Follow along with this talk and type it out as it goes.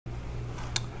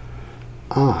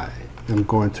I am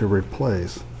going to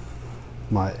replace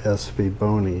my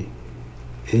SvBony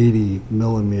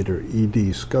 80mm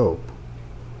ED scope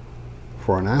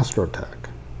for an Astro Tech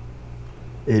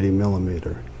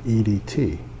 80mm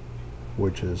EDT,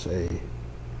 which is a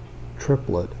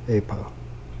triplet apo.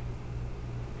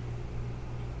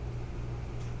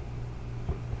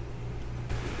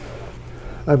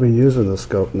 I've been using the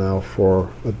scope now for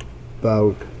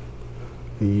about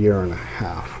a year and a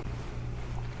half.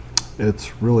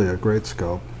 It's really a great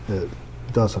scope. It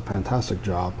does a fantastic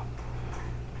job.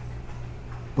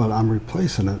 But I'm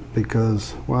replacing it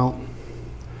because, well,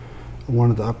 I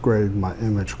wanted to upgrade my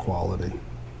image quality.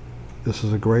 This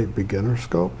is a great beginner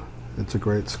scope. It's a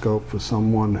great scope for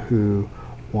someone who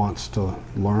wants to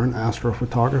learn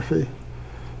astrophotography.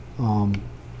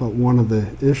 But one of the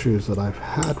issues that I've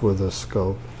had with this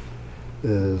scope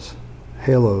is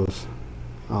halos,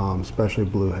 especially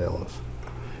blue halos.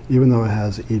 Even though it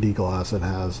has ED glass, it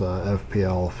has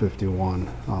FPL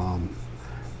 51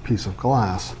 piece of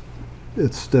glass,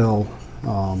 it still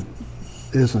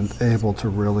isn't able to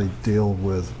really deal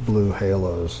with blue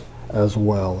halos as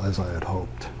well as I had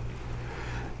hoped.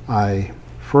 I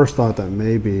first thought that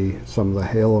maybe some of the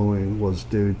haloing was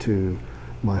due to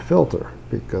my filter,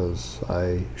 because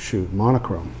I shoot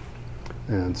monochrome,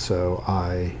 and so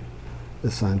I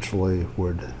essentially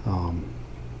would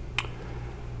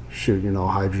shoot,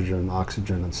 hydrogen,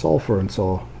 oxygen, and sulfur, and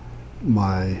so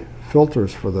my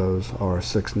filters for those are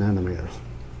 6 nanometers.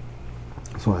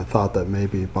 So I thought that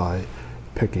maybe by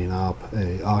picking up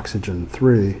a oxygen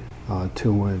 3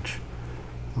 2-inch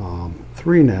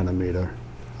 3 nanometer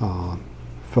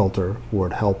filter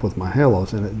would help with my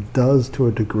halos, and it does to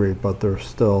a degree, but there's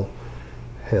still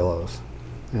halos,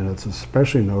 and it's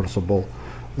especially noticeable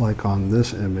like on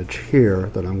this image here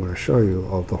that I'm going to show you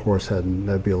of the Horsehead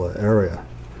Nebula area,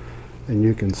 and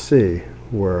you can see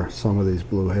where some of these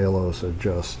blue halos are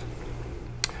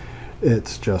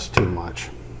it's just too much.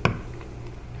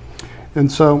 And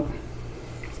so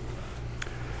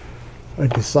I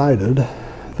decided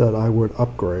that I would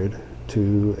upgrade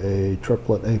to a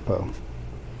triplet apo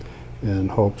in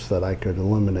hopes that I could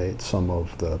eliminate some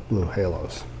of the blue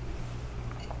halos.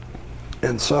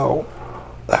 And so,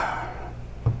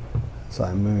 as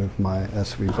I move my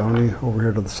SvBony over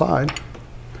here to the side,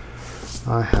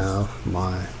 I have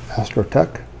my Astro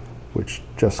Tech, which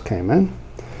just came in.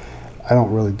 I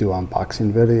don't really do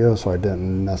unboxing videos, so I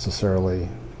didn't necessarily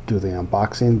do the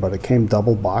unboxing, but it came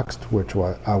double boxed, which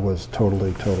I was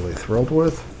totally thrilled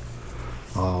with.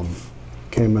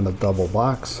 Came in a double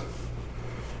box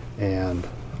and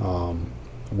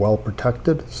well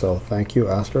protected, so thank you,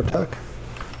 Astro Tech.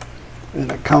 And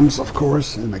it comes, of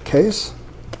course, in a case,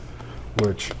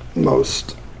 which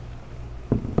most,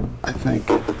 I think,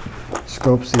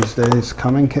 scopes these days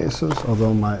come in cases,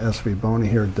 although my SvBony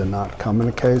here did not come in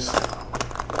a case.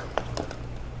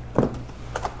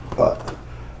 But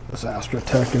this Astro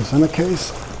Tech is in a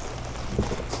case.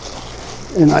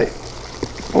 And I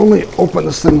only opened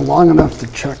this thing long enough to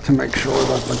check to make sure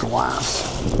that the glass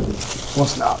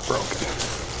was not broken.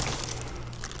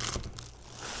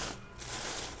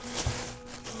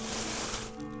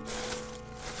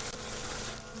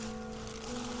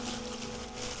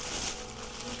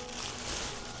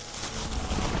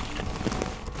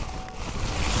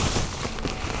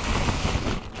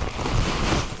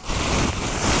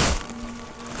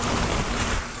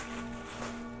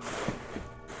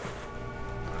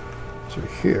 So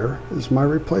here is my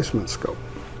replacement scope.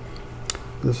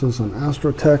 This is an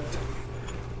Astro Tech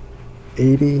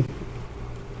 80, I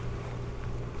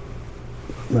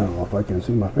don't know if I can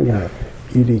see my finger,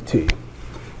 EDT.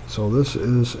 So this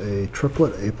is a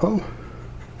triplet apo.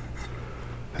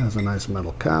 Has a nice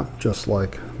metal cap, just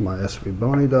like my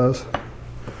SvBony does.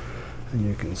 And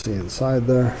you can see inside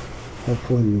there,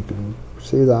 hopefully you can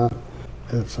see that.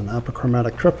 It's an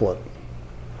apochromatic triplet.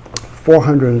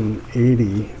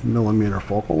 480 millimeter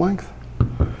focal length,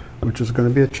 which is going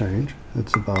to be a change.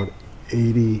 It's about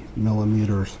 80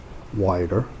 millimeters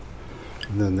wider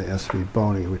than the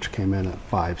SvBony, which came in at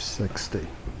 560.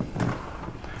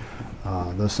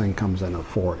 This thing comes in at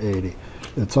 480.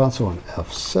 It's also an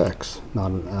f6,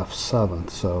 not an f7,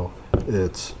 so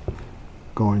it's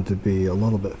going to be a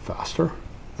little bit faster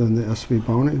than the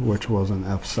SvBony, which was an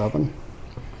f7.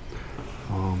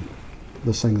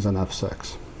 This thing's an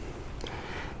f6.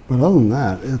 But other than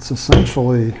that, it's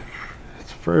essentially,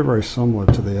 it's very similar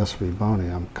to the SvBony.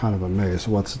 I'm kind of amazed.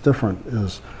 What's different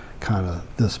is kind of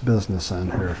this business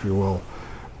end here, if you will,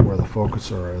 where the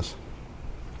focuser is.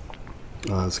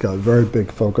 It's got very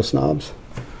big focus knobs,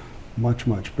 much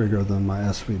bigger than my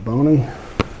SvBony.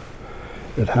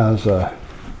 It has a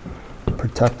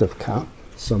protective cap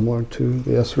similar to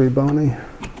the SvBony.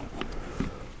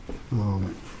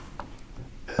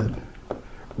 It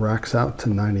racks out to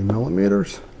 90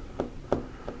 millimeters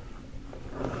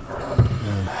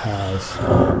and has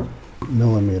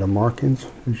millimeter markings,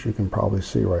 as you can probably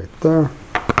see right there.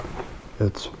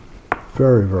 It's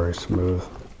very, very smooth.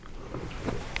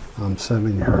 I'm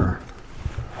sitting here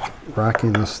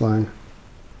racking this thing,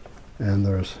 and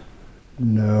there's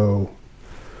no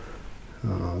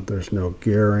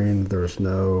gearing, there's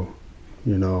no,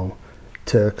 you know,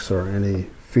 ticks or any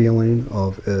feeling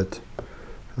of it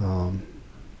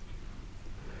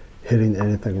hitting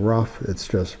anything rough. It's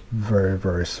just very,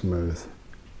 very smooth.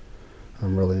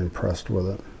 I'm really impressed with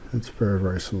it. It's very,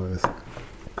 very smooth.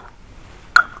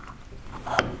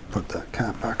 Put that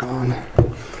cap back on.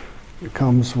 It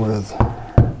comes with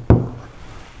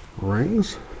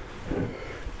rings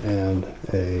and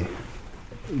a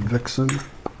Vixen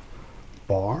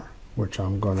bar, which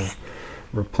I'm going to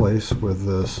replace with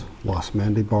this Los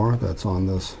Mandi bar that's on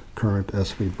this current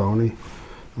SvBony.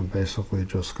 I'm basically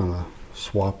just going to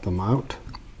swap them out,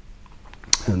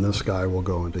 and this guy will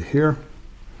go into here.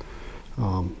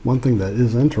 One thing that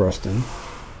is interesting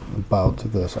about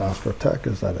this Astro Tech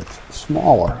is that it's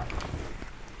smaller.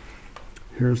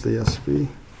 Here's the SvBony,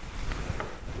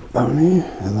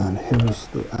 and then here's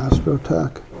the Astro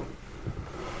Tech,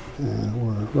 and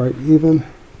we're right even.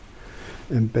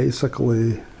 And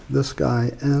basically this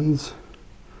guy ends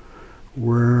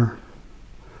where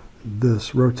this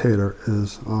rotator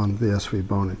is on the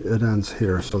SvBony. It ends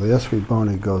here. So the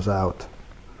SvBony goes out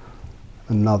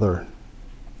another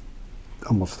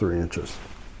almost 3 inches.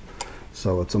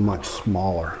 So it's a much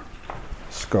smaller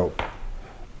scope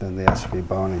than the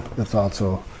SvBony. It's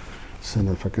also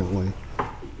significantly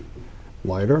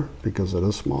lighter because it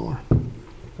is smaller.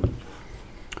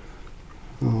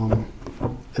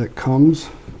 It comes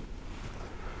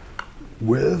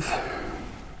with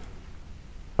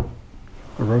a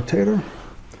rotator,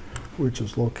 which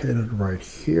is located right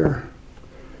here.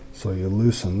 So you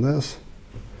loosen this,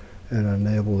 and it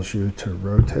enables you to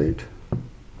rotate.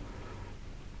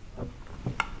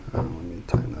 Let me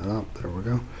tighten that up. There we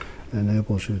go. It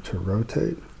enables you to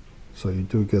rotate. So you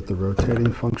do get the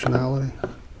rotating functionality.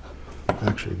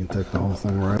 Actually, you can take the whole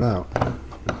thing right out.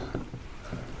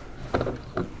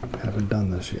 Haven't done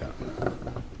this yet.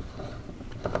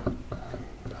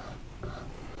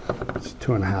 It's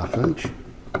 2.5 inch.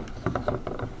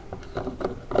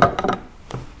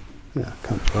 Yeah,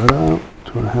 comes right out,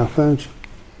 2.5 inch.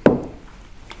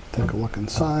 Take a look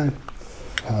inside.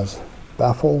 Has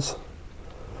baffles.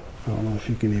 I don't know if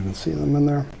you can even see them in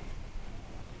there,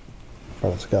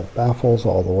 but it's got baffles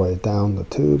all the way down the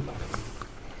tube,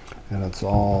 and it's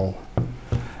all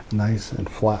nice and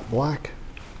flat black,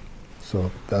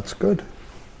 so that's good.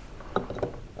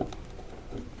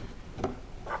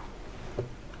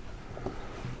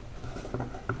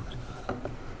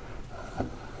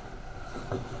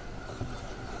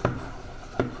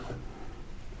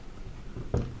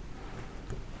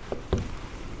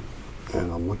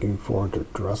 And I'm looking forward to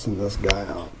dressing this guy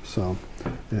up. So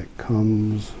it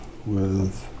comes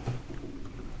with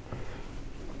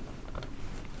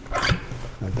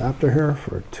an adapter here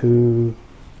for 2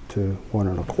 to 1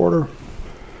 1/4,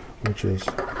 which is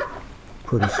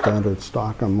pretty standard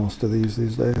stock on most of these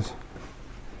days.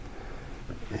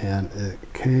 And it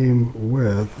came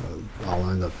with, I'll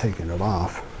end up taking it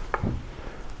off,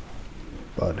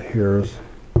 but here's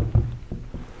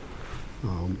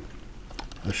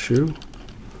a shoe,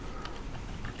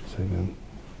 so you can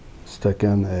stick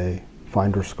in a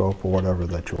finder scope or whatever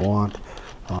that you want,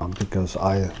 because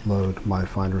I load my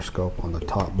finder scope on the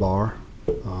top bar,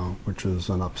 which is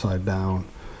an upside down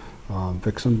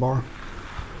Vixen bar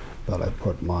that I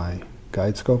put my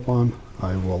guide scope on.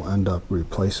 I will end up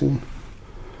replacing.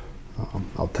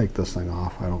 I'll take this thing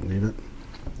off, I don't need it,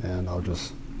 and I'll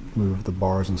just move the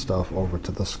bars and stuff over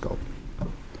to the scope.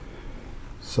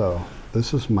 So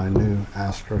this is my new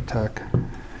Astro Tech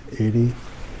 80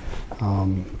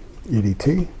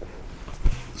 EDT.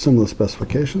 Some of the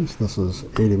specifications: this is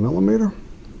 80 millimeter.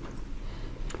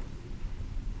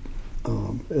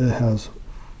 It has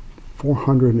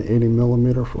 480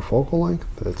 millimeter for focal length.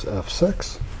 It's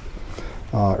f6.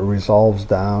 It resolves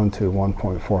down to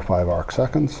 1.45 arc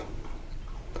seconds.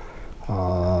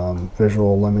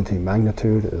 Visual limiting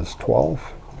magnitude is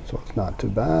 12, so it's not too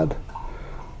bad.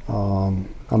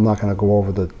 I'm not going to go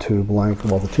over the tube length.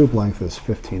 Well, the tube length is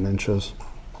 15 inches.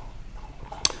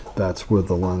 That's with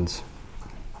the lens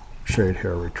shade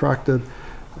hair retracted,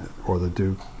 or the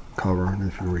dew cover. And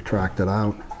if you retract it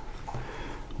out,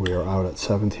 we are out at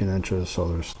 17 inches, so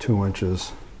there's 2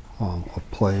 inches of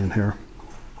play in here.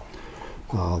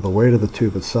 The weight of the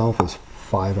tube itself is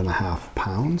 5.5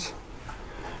 pounds,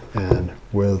 and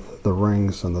with the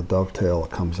rings and the dovetail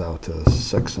it comes out to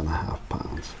 6.5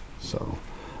 pounds. So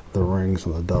the rings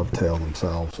and the dovetail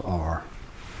themselves are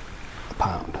a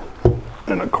pound.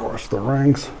 And of course the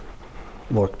rings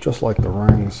look just like the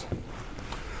rings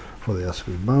for the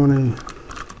SvBony.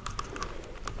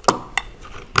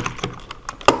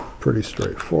 Pretty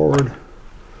straightforward.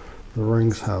 The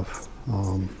rings have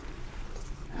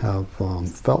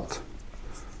felt,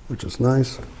 which is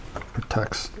nice.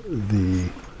 Protects the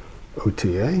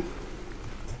OTA.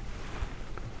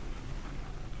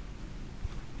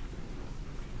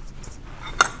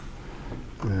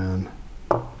 And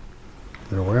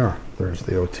there we are. There's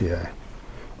the OTA.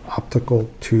 Optical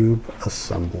Tube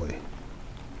Assembly.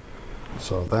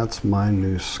 So that's my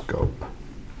new scope,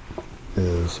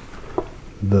 is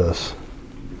this.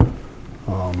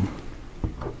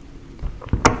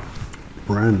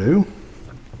 Brand new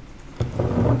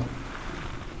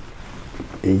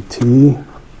AT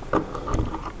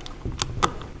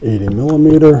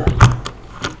 80mm.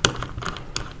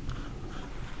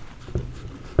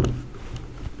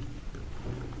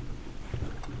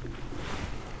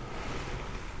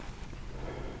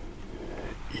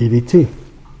 EDT.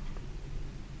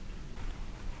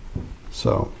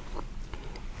 So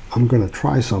I'm going to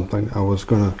try something. I was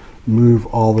going to move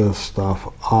all this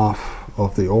stuff off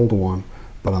of the old one,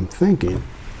 but I think the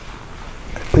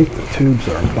tubes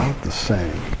are about the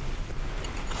same.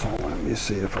 So let me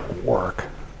see if it will work.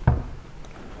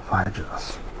 If I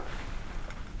just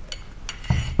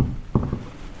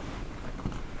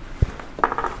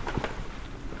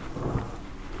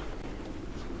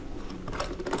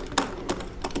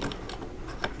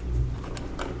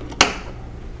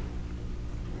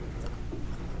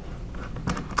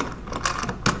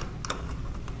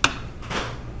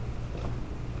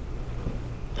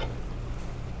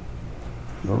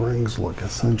the rings look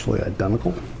essentially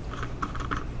identical.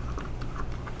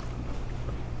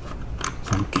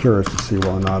 So I'm curious to see whether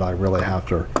or not I really have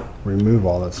to remove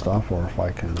all that stuff, or if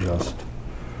I can just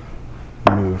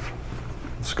move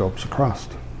the scopes across.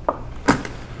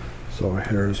 So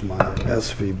here's my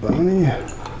SvBony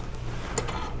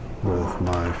with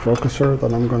my focuser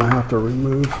that I'm going to have to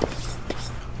remove.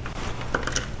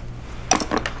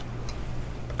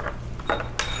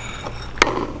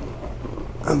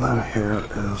 And then here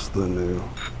is the new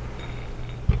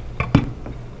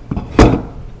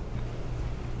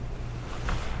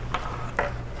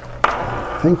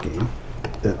thinking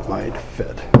it might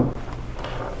fit.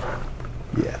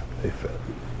 Yeah, they fit.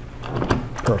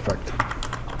 Perfect.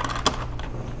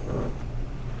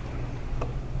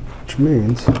 Which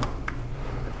means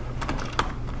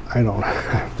I don't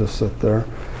have to sit there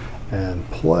and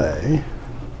play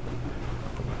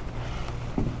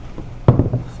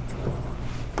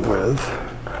with.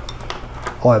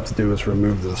 All I have to do is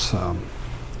remove this. Let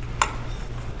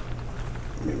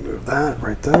me move that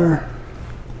right there.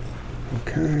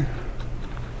 Okay.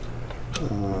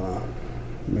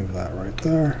 Move that right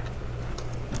there.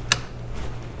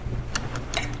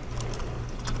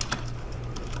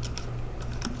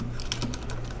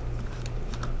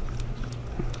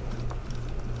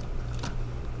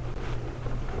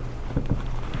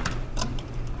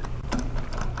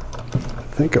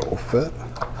 I think it will fit.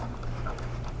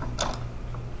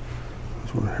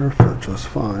 This one here fit just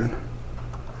fine.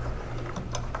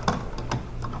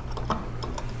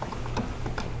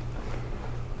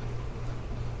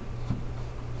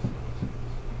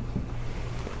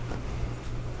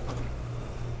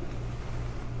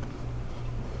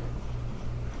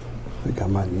 I think I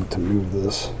might need to move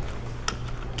this.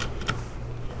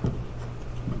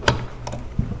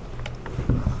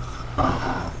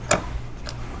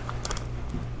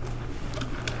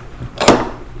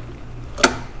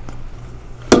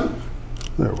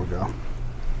 There we go.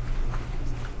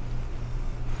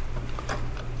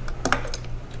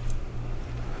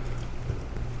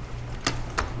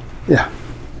 Yeah.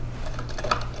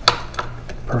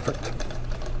 Perfect.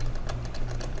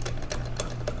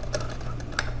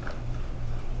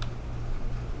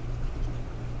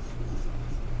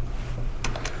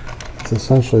 It's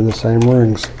essentially the same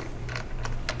rings.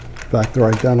 In fact, they're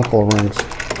identical rings.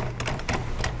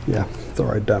 Yeah,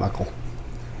 they're identical.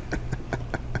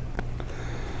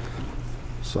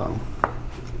 So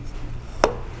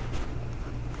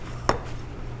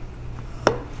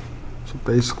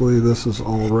basically this is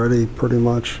already pretty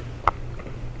much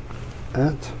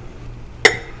it.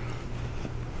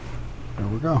 There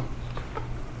we go.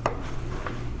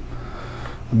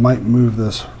 I might move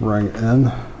this ring in.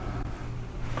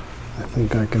 I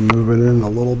think I can move it in a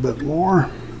little bit more.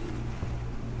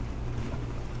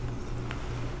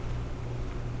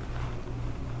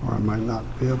 might not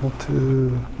be able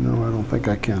to. No, I don't think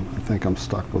I can. I think I'm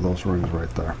stuck with those rings right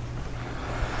there.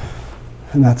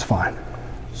 And that's fine.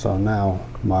 So now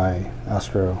my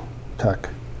Astro Tech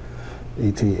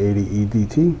AT80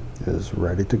 EDT is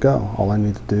ready to go. All I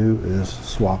need to do is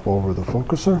swap over the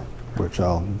focuser, which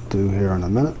I'll do here in a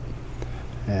minute.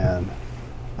 And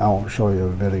I won't show you a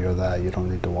video of that. You don't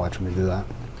need to watch me do that.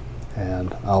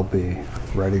 And I'll be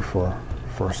ready for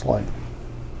first light.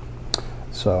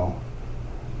 So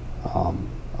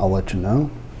I'll let you know,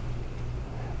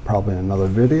 probably in another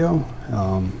video,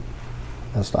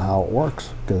 as to how it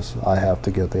works, because I have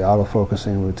to get the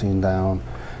autofocusing routine down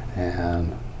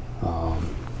and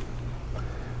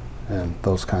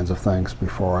those kinds of things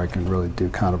before I can really do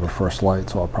kind of a first light.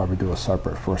 So I'll probably do a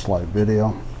separate first light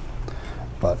video.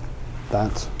 But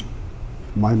that's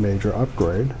my major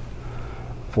upgrade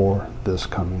for this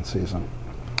coming season.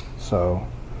 So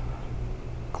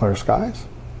clear skies,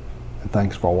 and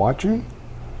thanks for watching.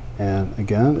 And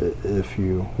again, if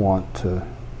you want to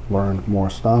learn more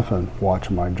stuff and watch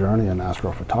my journey in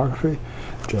astrophotography,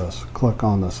 just click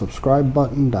on the subscribe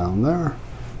button down there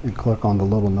and click on the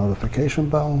little notification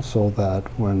bell so that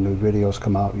when new videos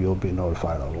come out, you'll be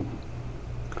notified of them.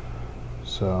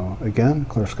 So again,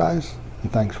 clear skies,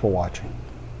 and thanks for watching.